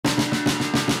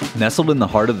Nestled in the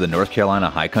heart of the North Carolina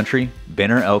high country,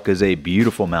 Banner Elk is a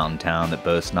beautiful mountain town that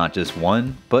boasts not just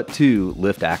one, but two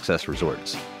lift access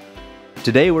resorts.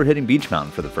 Today we're hitting Beech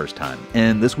Mountain for the first time,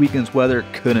 and this weekend's weather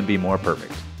couldn't be more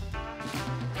perfect.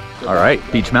 All right,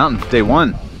 Beech Mountain, day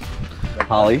one.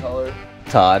 Holly,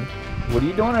 Todd, what are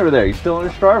you doing over there? You still in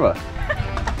Strava?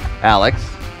 Alex,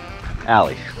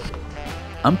 Allie.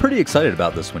 I'm pretty excited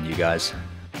about this one, you guys.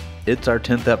 It's our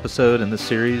 10th episode in this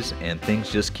series, and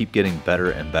things just keep getting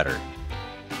better and better.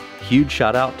 Huge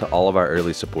shout out to all of our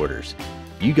early supporters.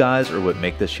 You guys are what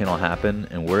make this channel happen,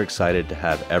 and we're excited to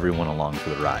have everyone along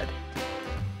for the ride.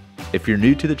 If you're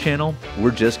new to the channel, we're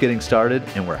just getting started,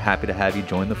 and we're happy to have you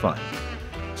join the fun.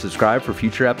 Subscribe for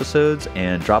future episodes,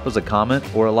 and drop us a comment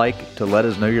or a like to let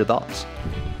us know your thoughts.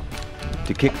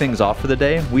 To kick things off for the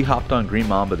day, we hopped on Green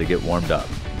Mamba to get warmed up.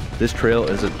 This trail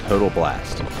is a total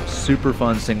blast. Super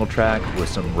fun single track with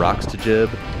some rocks to jib,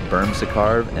 berms to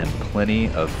carve, and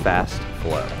plenty of fast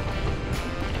flow.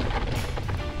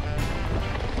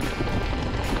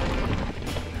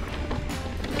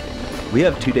 We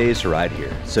have 2 days to ride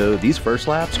here, so these first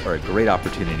laps are a great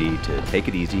opportunity to take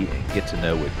it easy and get to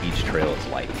know what each trail is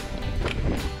like.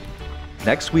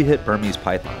 Next we hit Bermese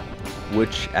Python,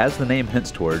 which, as the name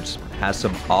hints towards, has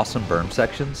some awesome berm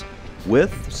sections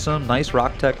with some nice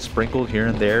rock tech sprinkled here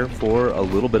and there for a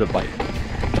little bit of bite.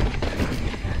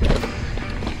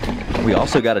 We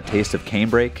also got a taste of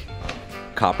canebrake,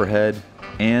 copperhead,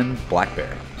 and black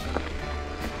bear.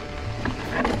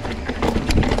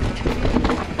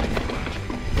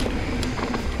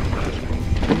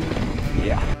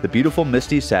 The beautiful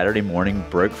misty Saturday morning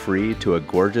broke free to a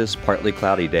gorgeous partly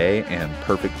cloudy day and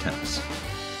perfect temps.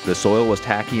 The soil was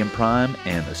tacky and prime,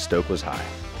 and the stoke was high.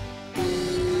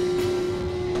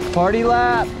 Party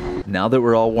lap! Now that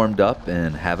we're all warmed up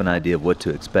and have an idea of what to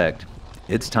expect,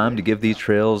 it's time to give these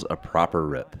trails a proper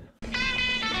rip.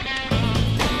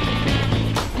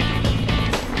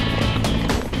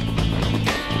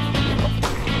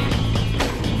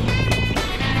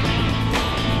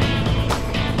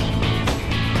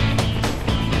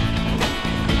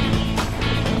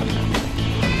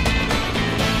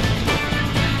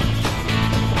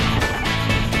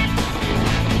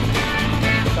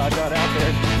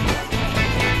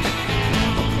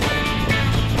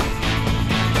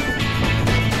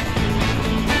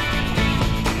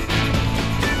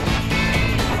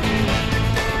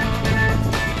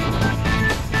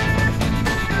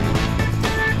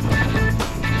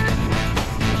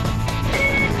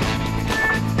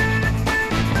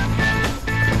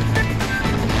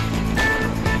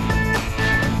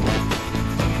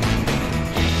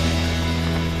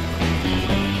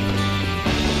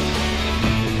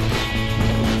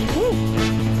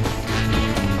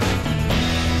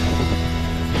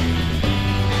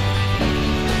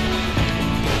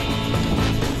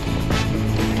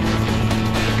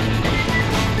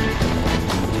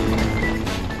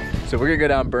 So we're gonna go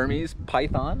down Bermese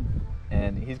Python,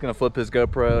 and he's gonna flip his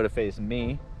GoPro to face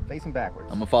me. Facing backwards.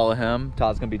 I'm gonna follow him.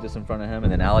 Todd's gonna be just in front of him,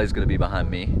 and then Allie's gonna be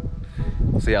behind me.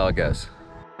 We'll see how it goes.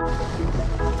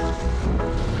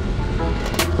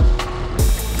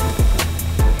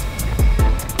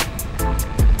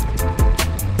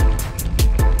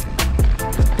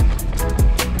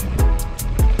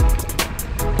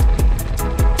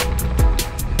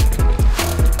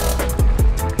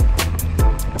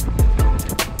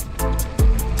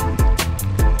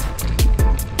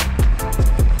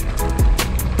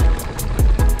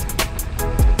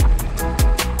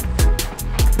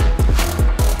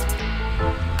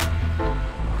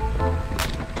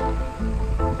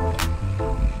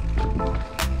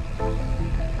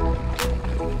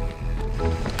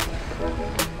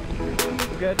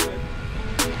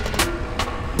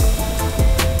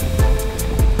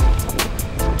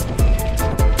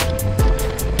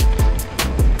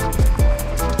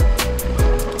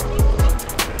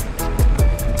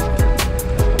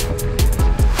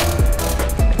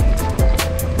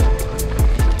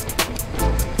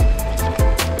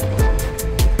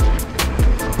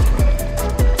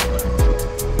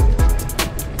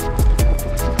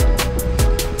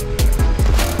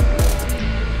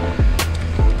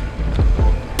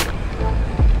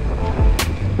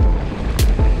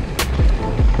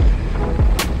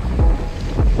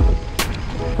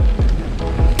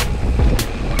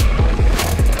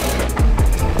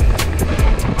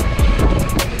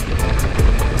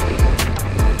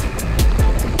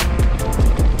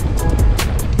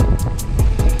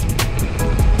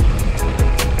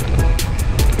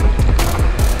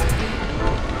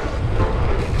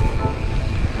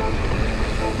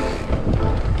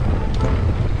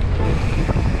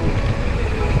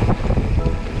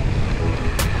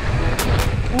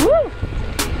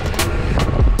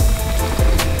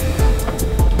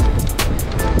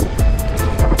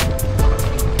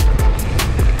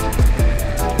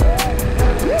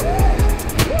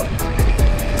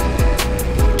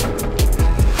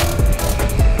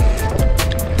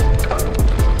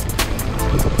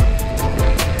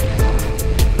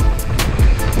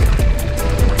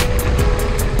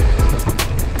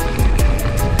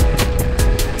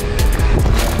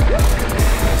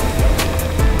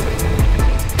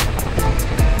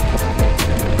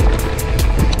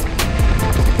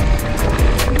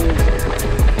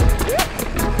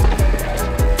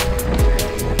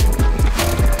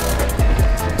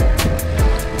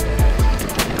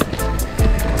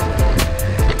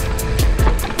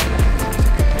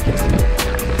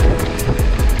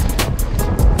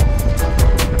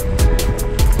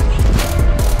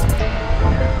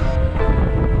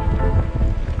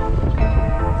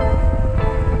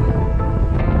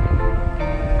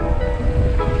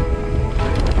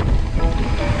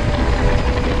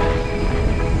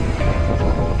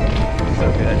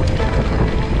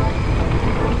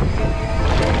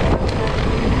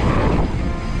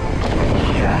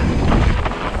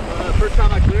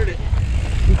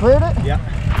 cleared it?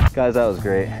 Yeah. Guys, that was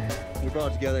great. We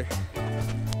brought it together.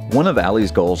 One of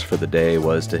Allie's goals for the day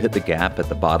was to hit the gap at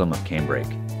the bottom of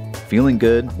Canebrake. Feeling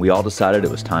good, we all decided it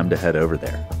was time to head over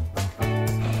there.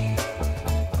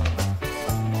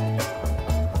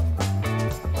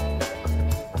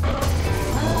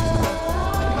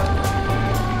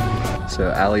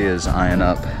 So Allie is eyeing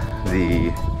up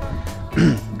the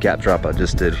gap drop I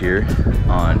just did here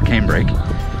on Canebrake.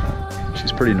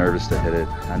 She's pretty nervous to hit it.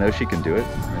 I know she can do it.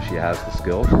 I know she has the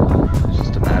skill. It's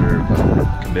just a matter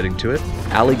of committing to it.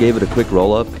 Allie gave it a quick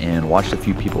roll up and watched a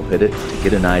few people hit it to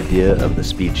get an idea of the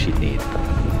speed she'd need.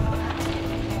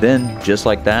 Then, just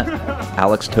like that,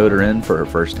 Alex towed her in for her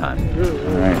first time.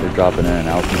 All right, they're dropping in.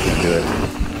 Alex is gonna do it.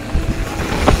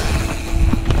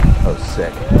 Oh,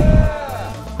 sick.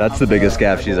 That's the biggest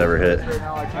gap she's ever hit. Oh,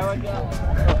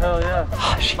 hell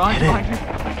yeah. She hit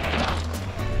it.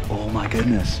 Oh my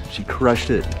goodness, she crushed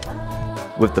it.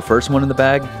 With the first one in the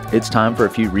bag, it's time for a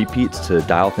few repeats to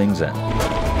dial things in.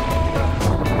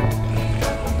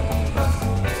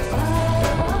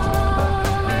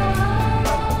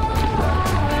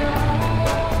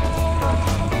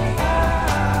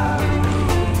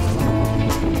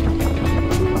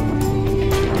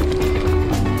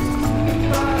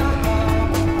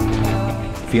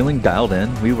 Feeling dialed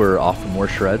in, we were off for more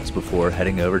shreds before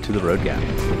heading over to the road gap.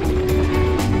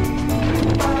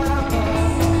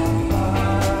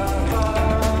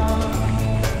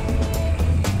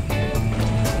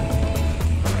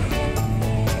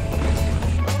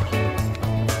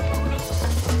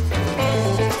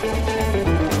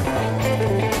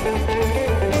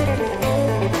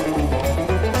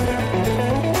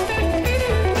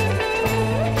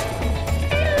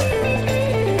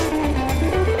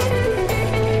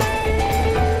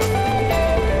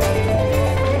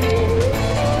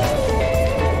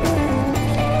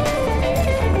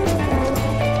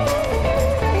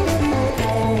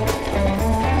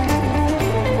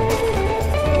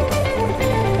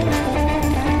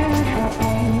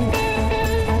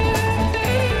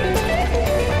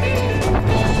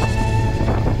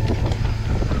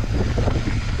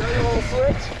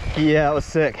 Yeah, it was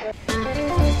sick.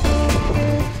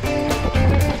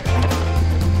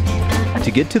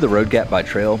 To get to the road gap by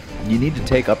trail, you need to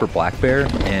take Upper Black Bear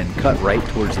and cut right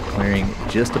towards the clearing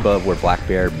just above where Black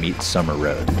Bear meets Summer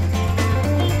Road.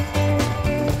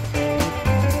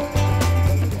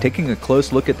 Taking a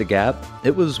close look at the gap,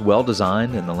 it was well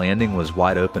designed and the landing was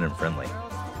wide open and friendly.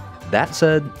 That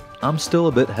said, I'm still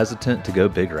a bit hesitant to go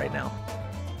big right now.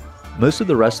 Most of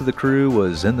the rest of the crew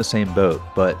was in the same boat,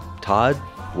 but Todd,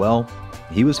 well,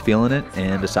 he was feeling it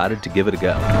and decided to give it a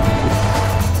go.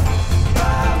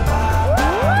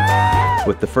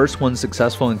 With the first one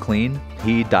successful and clean,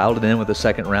 he dialed it in with a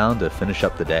second round to finish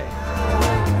up the day.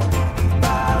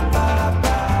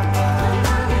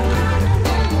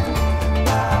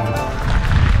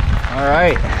 All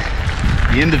right,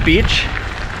 the end of beach,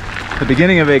 the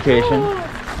beginning of vacation.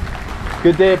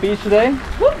 Good day at beach today?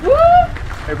 Whoop, whoop.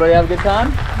 Everybody have a good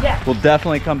time? Yeah. We'll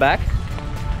definitely come back.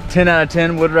 10 out of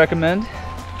 10 would recommend.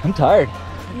 I'm tired.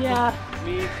 Yeah.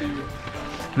 Me too.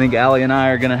 I think Allie and I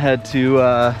are gonna head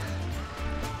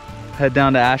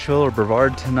down to Asheville or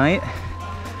Brevard tonight.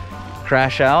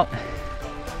 Crash out.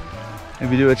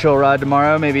 Maybe do a chill ride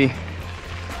tomorrow. Maybe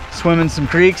swim in some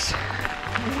creeks.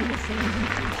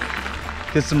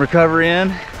 Get some recovery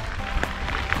in.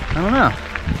 I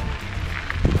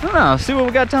don't know. See what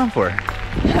we got time for.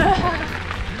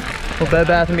 Little Bed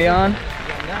Bath & Beyond.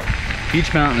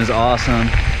 Beech Mountain is awesome.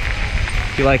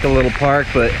 If you like a little park,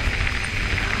 but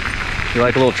if you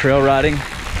like a little trail riding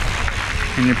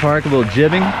in your park, a little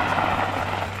jibbing,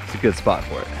 it's a good spot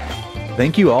for it.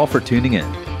 Thank you all for tuning in.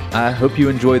 I hope you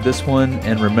enjoyed this one,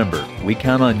 and remember, we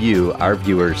count on you, our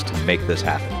viewers, to make this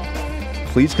happen.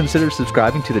 Please consider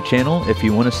subscribing to the channel if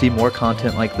you want to see more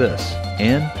content like this,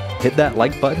 and hit that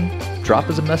like button, drop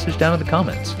us a message down in the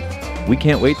comments. We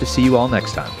can't wait to see you all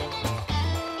next time.